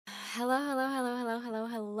Hello, hello, hello, hello, hello,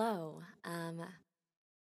 hello.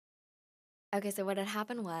 Okay, so what had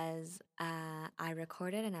happened was I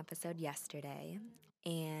recorded an episode yesterday,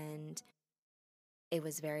 and it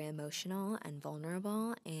was very emotional and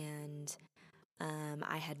vulnerable, and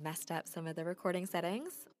I had messed up some of the recording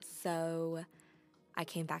settings. So I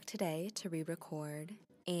came back today to re-record,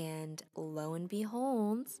 and lo and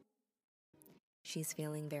behold, she's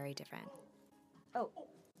feeling very different. Oh,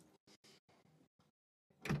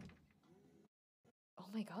 oh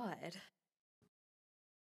my God.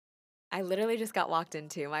 I literally just got walked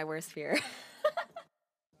into my worst fear.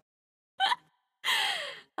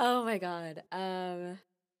 Oh my God.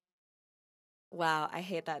 Wow, I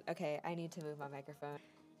hate that. Okay, I need to move my microphone.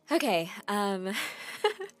 Okay,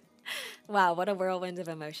 wow, what a whirlwind of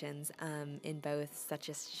emotions in both such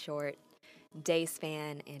a short day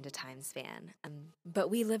span and a time span. But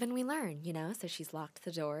we live and we learn, So she's locked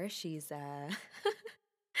the door. She's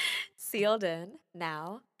sealed in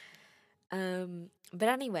now. But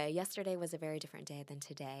anyway, yesterday was a very different day than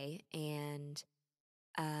today, and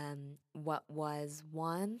what was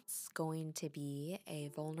once going to be a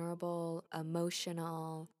vulnerable,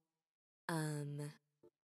 emotional, um,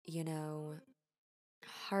 you know,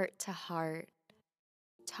 heart to heart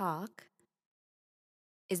talk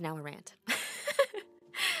is now a rant.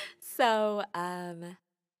 So,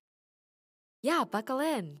 yeah, buckle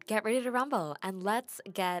in, get ready to rumble, and let's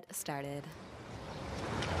get started.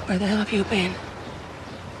 Where the hell have you been?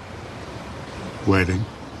 Waiting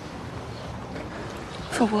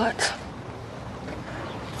For what?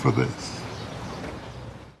 for this.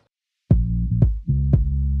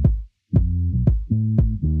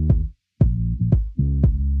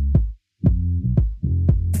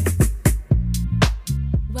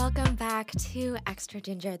 Welcome back to Extra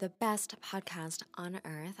Ginger, the best podcast on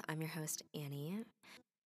earth. I'm your host, Annie.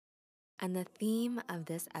 And the theme of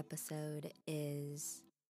this episode is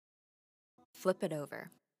flip it over.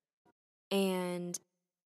 And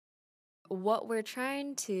what we're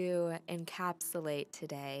trying to encapsulate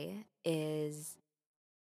today is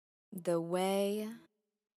the way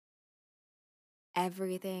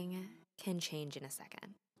everything can change in a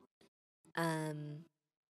second.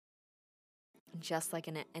 Just like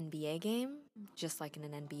in an NBA game, just like in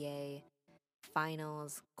an NBA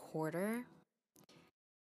finals quarter,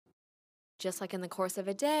 just like in the course of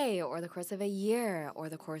a day or the course of a year or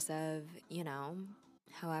the course of,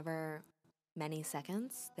 however many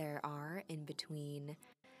seconds there are in between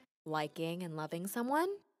liking and loving someone.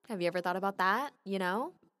 Have you ever thought about that?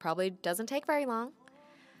 Probably doesn't take very long.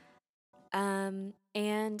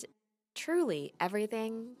 And truly,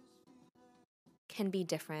 everything can be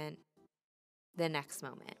different the next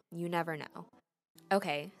moment. You never know.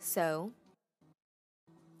 Okay, so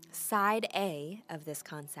side A of this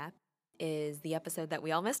concept is the episode that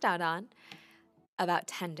we all missed out on about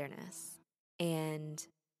tenderness. And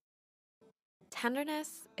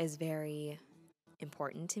tenderness is very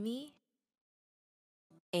important to me.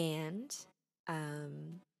 And,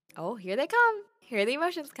 oh, here they come. Here the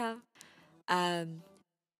emotions come.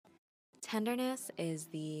 Tenderness is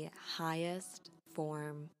the highest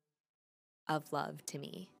form of love to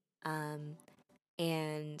me.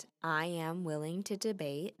 And I am willing to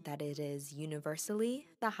debate that it is universally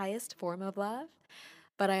the highest form of love.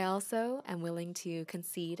 But I also am willing to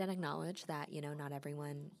concede and acknowledge that, not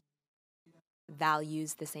everyone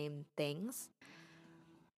values the same things.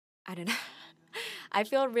 I don't know. I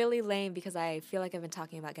feel really lame because I feel like I've been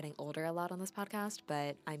talking about getting older a lot on this podcast,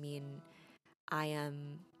 but I mean, I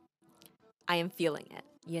am feeling it,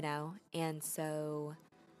 And so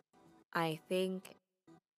I think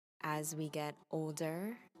as we get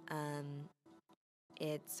older,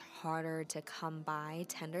 it's harder to come by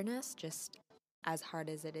tenderness, just as hard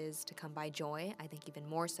as it is to come by joy. I think even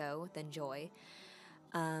more so than joy,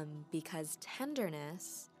 because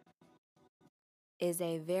tenderness is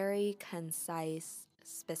a very concise,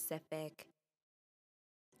 specific,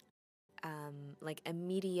 like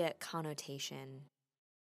immediate connotation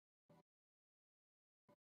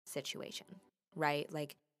situation, right?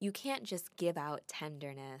 Like you can't just give out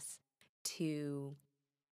tenderness to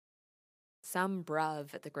some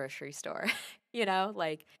bruv at the grocery store,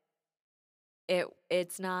 like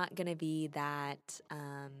it's not gonna be that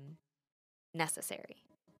necessary.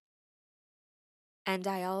 And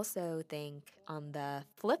I also think on the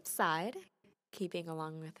flip side, keeping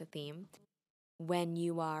along with the theme, when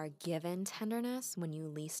you are given tenderness, when you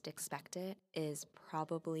least expect it, is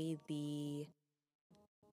probably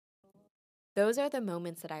those are the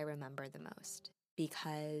moments that I remember the most.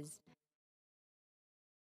 Because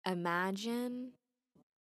imagine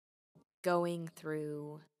going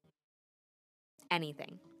through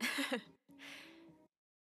anything.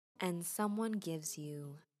 And someone gives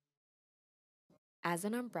you, as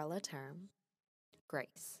an umbrella term,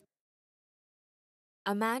 grace.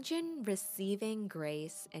 Imagine receiving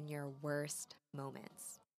grace in your worst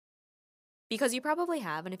moments. Because you probably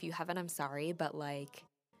have, and if you haven't, I'm sorry, but like,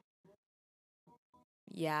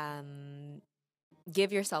 yeah,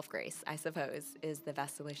 give yourself grace, I suppose, is the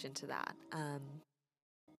best solution to that.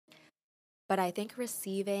 But I think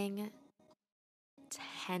receiving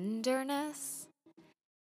tenderness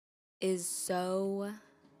is so,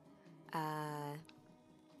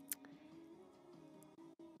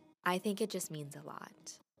 I think it just means a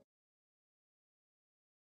lot.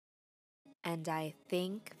 And I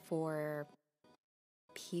think for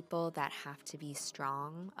people that have to be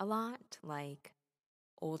strong a lot, like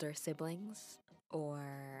older siblings or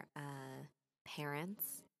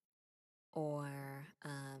parents or,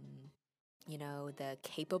 the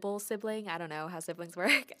capable sibling. I don't know how siblings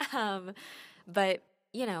work. But,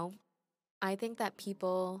 I think that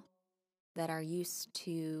people that are used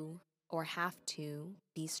to or have to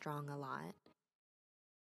be strong a lot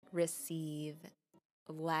receive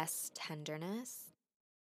less tenderness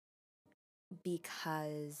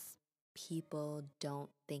because people don't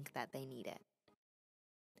think that they need it.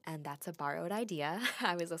 And that's a borrowed idea.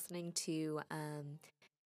 I was listening to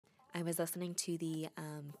the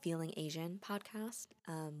Feeling Asian podcast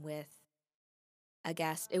with a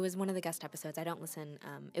guest. It was one of the guest episodes. I don't listen.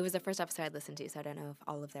 It was the first episode I listened to, so I don't know if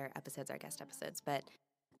all of their episodes are guest episodes. But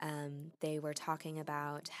they were talking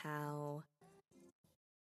about how,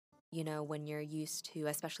 when you're used to,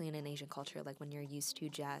 especially in an Asian culture, like when you're used to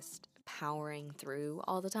just powering through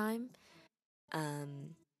all the time,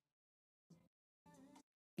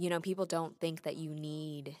 people don't think that you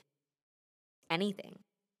need anything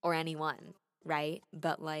or anyone, right?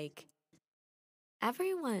 But like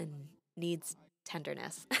everyone needs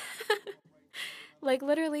tenderness. Like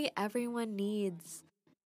literally everyone needs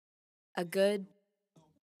a good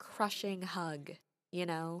crushing hug,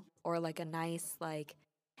 or like a nice like,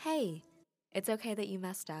 "Hey, it's okay that you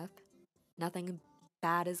messed up. Nothing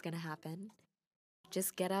bad is going to happen.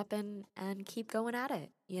 Just get up and keep going at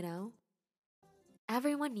it."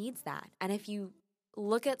 Everyone needs that. And if you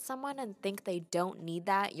look at someone and think they don't need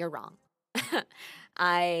that, you're wrong.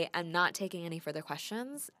 I am not taking any further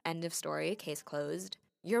questions. End of story, case closed.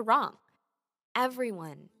 You're wrong.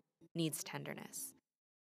 Everyone needs tenderness.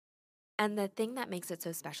 And the thing that makes it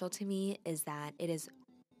so special to me is that it is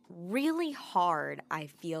really hard, I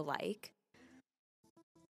feel like,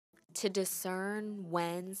 to discern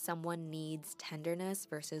when someone needs tenderness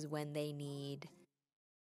versus when they need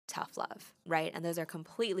tough love, right? And those are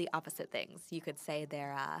completely opposite things. You could say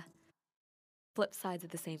they're flip sides of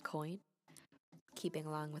the same coin, keeping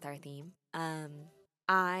along with our theme.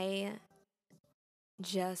 I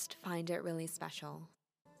just find it really special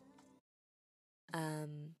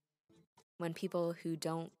when people who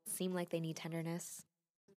don't seem like they need tenderness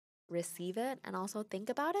receive it and also think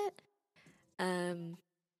about it.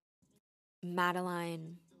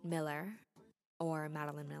 Madeline Miller, or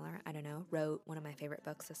Madeline Miller, I don't know, wrote one of my favorite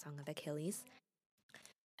books, The Song of Achilles.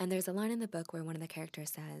 And there's a line in the book where one of the characters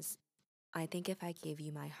says, "I think if I gave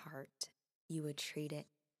you my heart, you would treat it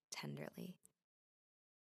tenderly."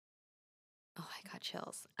 Oh, I got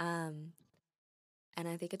chills. And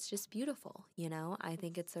I think it's just beautiful, I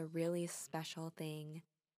think it's a really special thing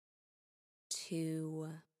to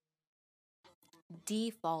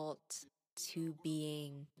default to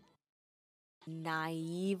being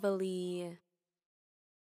naively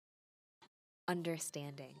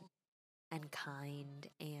understanding and kind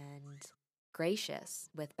and gracious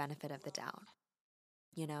with benefit of the doubt.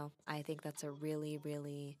 I think that's a really,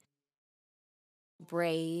 really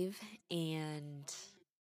brave and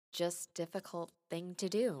just difficult thing to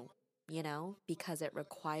do, because it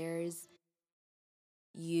requires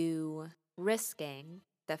you risking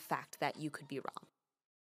the fact that you could be wrong,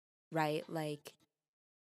 right? Like,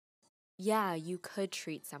 yeah, you could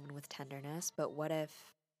treat someone with tenderness, but what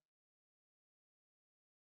if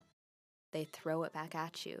they throw it back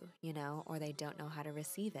at you, or they don't know how to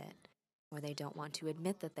receive it, or they don't want to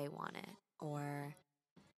admit that they want it, or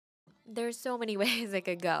there's so many ways it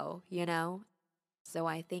could go, So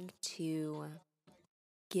I think to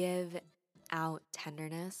give out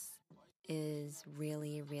tenderness is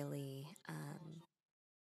really, really,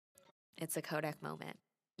 it's a Kodak moment,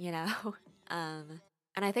 you know? And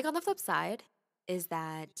I think on the flip side is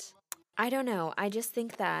that, I don't know, I just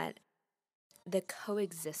think that the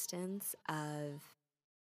coexistence of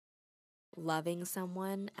loving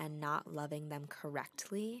someone and not loving them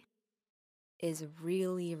correctly is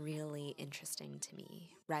really, really interesting to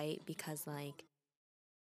me, right? Because, like,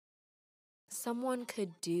 someone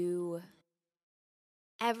could do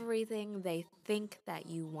everything they think that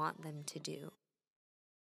you want them to do.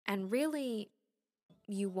 And really,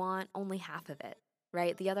 you want only half of it,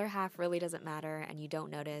 right? The other half really doesn't matter and you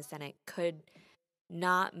don't notice, and it could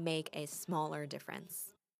not make a smaller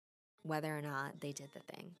difference whether or not they did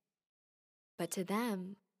the thing. But to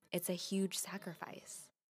them, it's a huge sacrifice.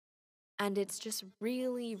 And it's just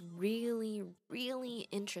really, really, really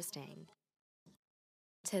interesting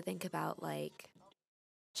to think about, like,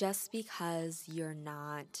 just because you're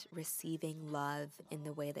not receiving love in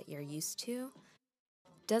the way that you're used to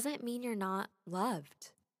doesn't mean you're not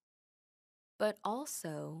loved. But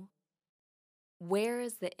also, where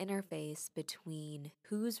is the interface between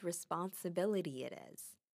whose responsibility it is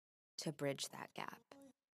to bridge that gap?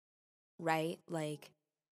 Right? Like,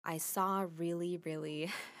 I saw a really,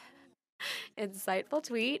 really insightful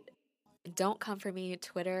tweet. Don't come for me.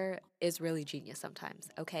 Twitter is really genius sometimes,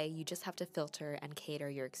 okay? You just have to filter and cater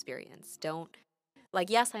your experience. Don't,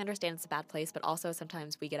 like, yes, I understand it's a bad place, but also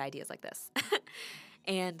sometimes we get ideas like this.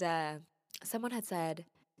 And someone had said,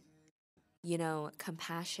 you know,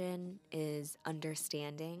 compassion is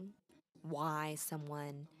understanding why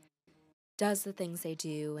someone does the things they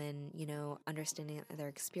do, and, you know, understanding that their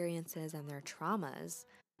experiences and their traumas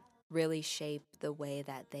really shape the way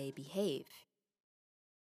that they behave.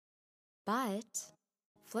 But,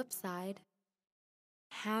 flip side,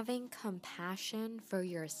 having compassion for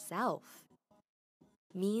yourself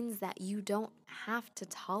means that you don't have to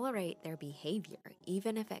tolerate their behavior,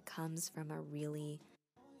 even if it comes from a really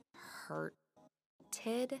hurted,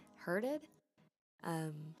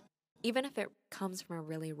 um, even if it comes from a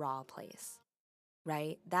really raw place,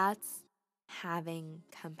 right? That's having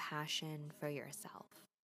compassion for yourself.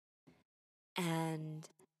 And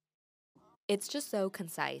it's just so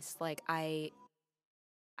concise. Like, I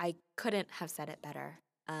couldn't have said it better.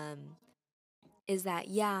 Is that,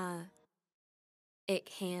 yeah, it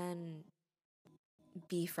can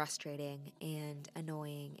be frustrating and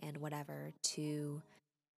annoying and whatever to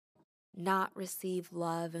not receive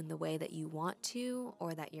love in the way that you want to,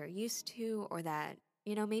 or that you're used to, or that,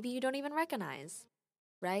 you know, maybe you don't even recognize,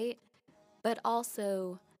 right? But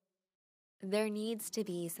also, there needs to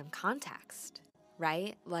be some context,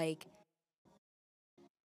 right? Like,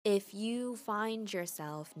 if you find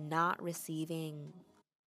yourself not receiving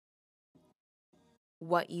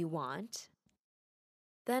what you want,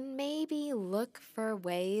 then maybe look for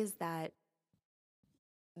ways that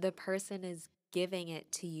the person is giving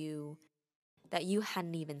it to you that you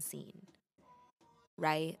hadn't even seen,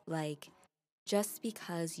 right? Like, just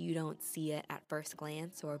because you don't see it at first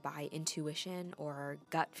glance or by intuition or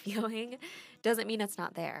gut feeling doesn't mean it's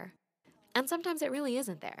not there. And sometimes it really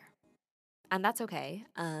isn't there. And that's okay.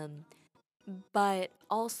 But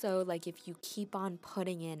also, like, if you keep on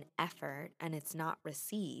putting in effort and it's not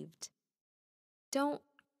received, don't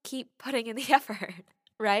keep putting in the effort,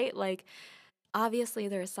 right? Like, obviously,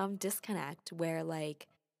 there's some disconnect where, like,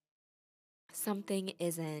 something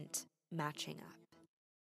isn't matching up.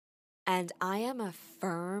 And I am a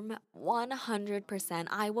firm 100%,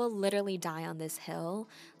 I will literally die on this hill.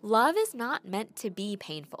 Love is not meant to be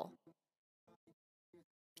painful.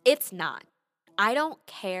 It's not. I don't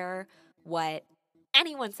care what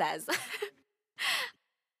anyone says.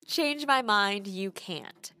 Change my mind, you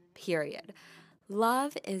can't. Period.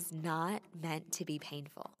 Love is not meant to be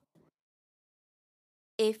painful.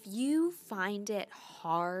 If you find it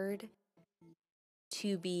hard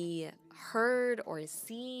to be heard or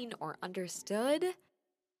seen or understood,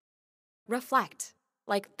 reflect.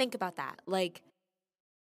 Like, think about that. Like,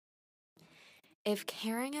 if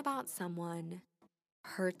caring about someone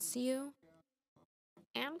hurts you,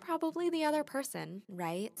 and probably the other person,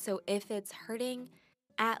 right? So if it's hurting,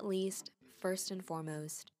 at least first and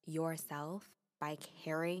foremost yourself, by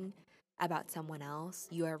caring about someone else,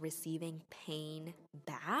 you are receiving pain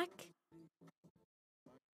back.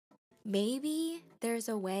 Maybe there's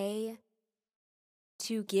a way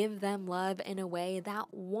to give them love in a way that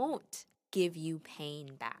won't give you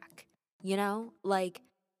pain back. You know, like,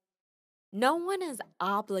 no one is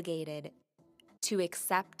obligated to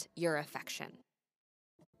accept your affection.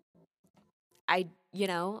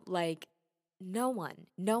 Like, no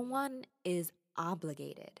one is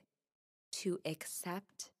obligated to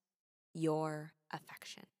accept your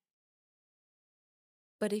affection.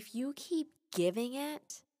 But if you keep giving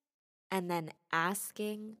it and then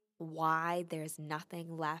asking why there's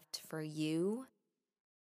nothing left for you,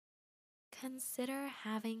 consider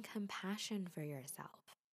having compassion for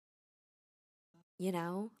yourself. You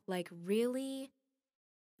know, like, really,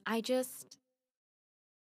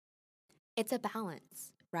 it's a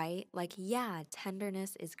balance, right? Like, yeah,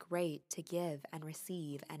 tenderness is great to give and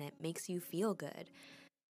receive, and it makes you feel good.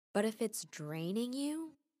 But if it's draining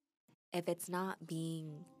you, if it's not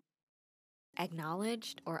being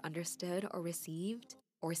acknowledged or understood or received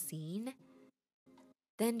or seen,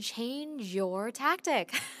 then change your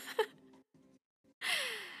tactic.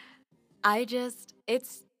 I just,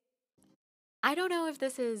 it's, I don't know if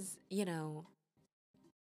this is,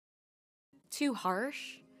 too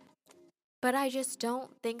harsh, but I just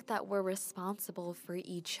don't think that we're responsible for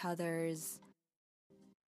each other's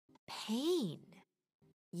pain,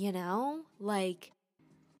 Like,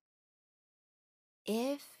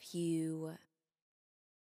 if you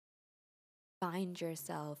find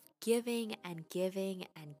yourself giving and giving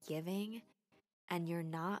and giving, and you're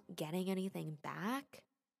not getting anything back,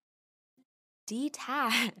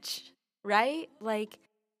 detach, right? Like,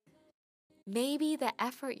 maybe the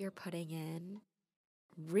effort you're putting in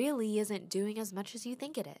really isn't doing as much as you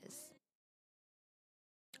think it is.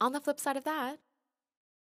 On the flip side of that,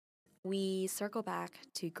 we circle back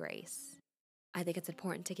to grace. I think it's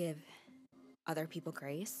important to give other people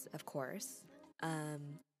grace, of course,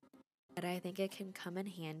 but I think it can come in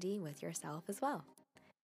handy with yourself as well.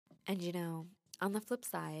 And on the flip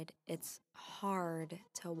side, it's hard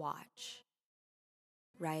to watch,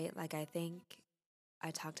 right? Like, I think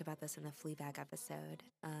I talked about this in the Fleabag episode.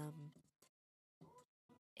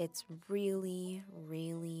 It's really,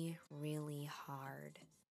 really, really hard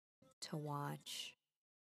to watch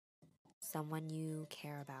someone you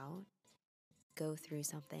care about go through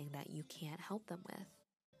something that you can't help them with.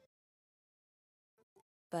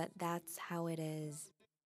 But that's how it is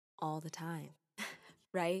all the time,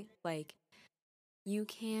 right? Like, you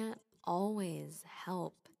can't always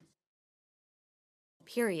help,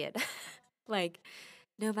 period. Like,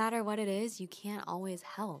 no matter what it is, you can't always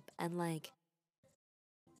help. And like,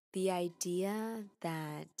 the idea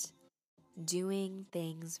that doing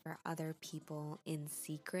things for other people in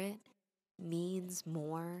secret means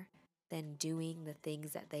more than doing the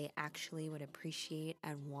things that they actually would appreciate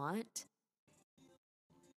and want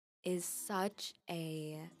is such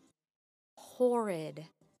a horrid,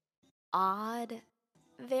 odd,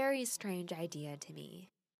 very strange idea to me.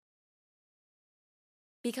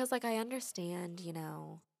 Because, like, I understand,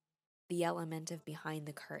 the element of behind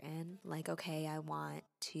the curtain. Like, okay, I want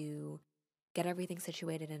to get everything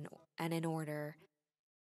situated and in order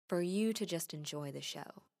for you to just enjoy the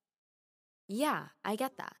show. Yeah, I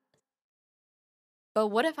get that. But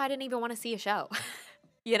what if I didn't even want to see a show?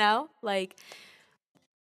 Like,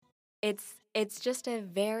 it's just a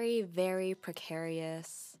very, very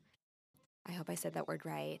precarious, I hope I said that word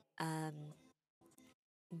right,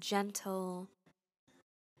 gentle,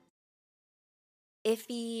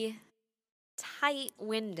 iffy, tight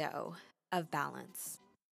window of balance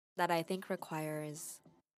that I think requires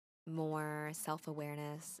more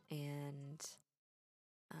self-awareness and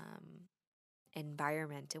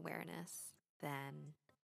environment awareness than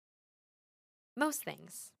most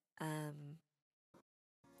things.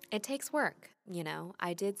 It takes work,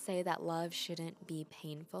 I did say that love shouldn't be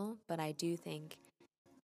painful, but I do think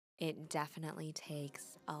it definitely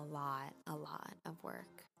takes a lot of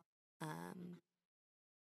work.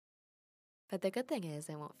 But the good thing is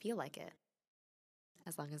it won't feel like it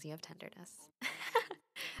as long as you have tenderness.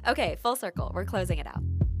 Okay, full circle. We're closing it out.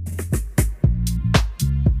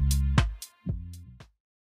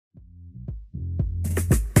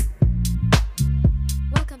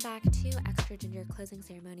 Welcome back to Extra Ginger Closing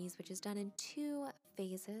Ceremonies, which is done in 2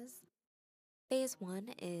 phases. Phase 1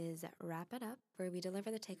 is wrap it up, where we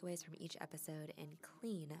deliver the takeaways from each episode in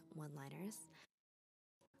clean one-liners.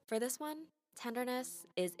 For this one, tenderness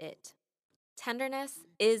is it. Tenderness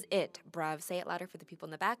is it, bruv. Say it louder for the people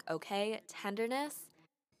in the back. Okay, tenderness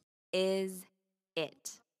is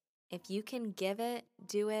it. If you can give it,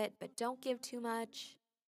 do it, but don't give too much.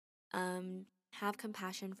 Have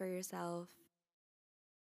compassion for yourself.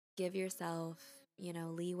 Give yourself,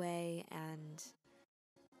 leeway and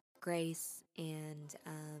grace and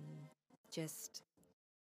just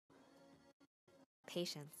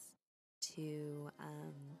patience to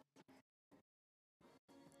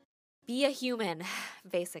be a human,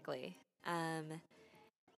 basically.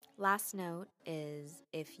 Last note is,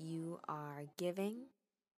 if you are giving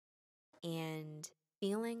and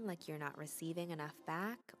feeling like you're not receiving enough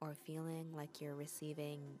back, or feeling like you're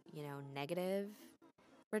receiving, negative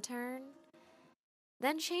return,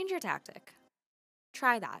 then change your tactic.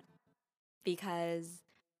 Try that, because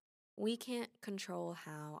we can't control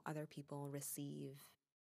how other people receive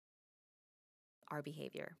our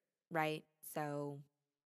behavior, right? So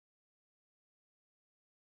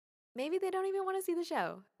maybe they don't even want to see the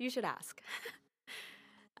show. You should ask.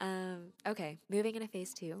 Okay, moving into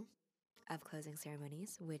phase two of closing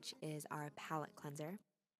ceremonies, which is our palate cleanser.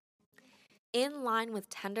 In line with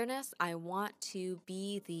tenderness, I want to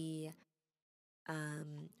be the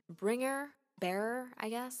bearer, I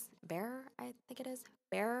guess. Bearer, I think it is.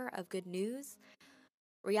 Bearer of good news.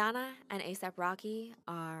 Rihanna and ASAP Rocky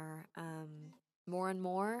are more and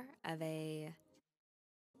more of a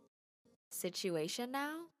situation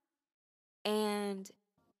now. And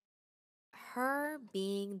her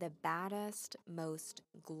being the baddest, most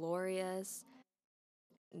glorious,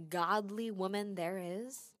 godly woman there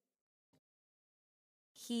is,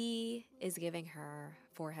 he is giving her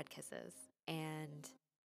forehead kisses. And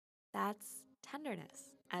that's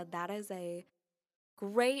tenderness. And that is a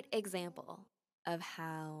great example of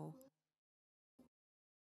how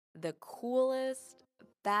the coolest,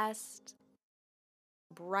 best,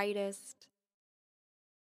 brightest,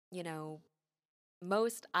 you know,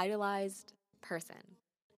 most idolized person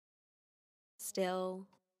still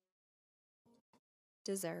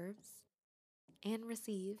deserves and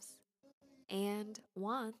receives and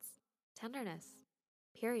wants tenderness.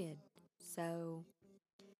 Period. So,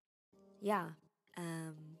 yeah.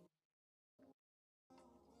 Um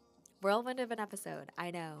Whirlwind of an episode, I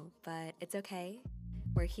know, but it's okay.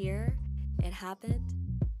 We're here. It happened.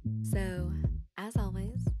 So, as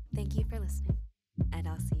always, thank you for listening.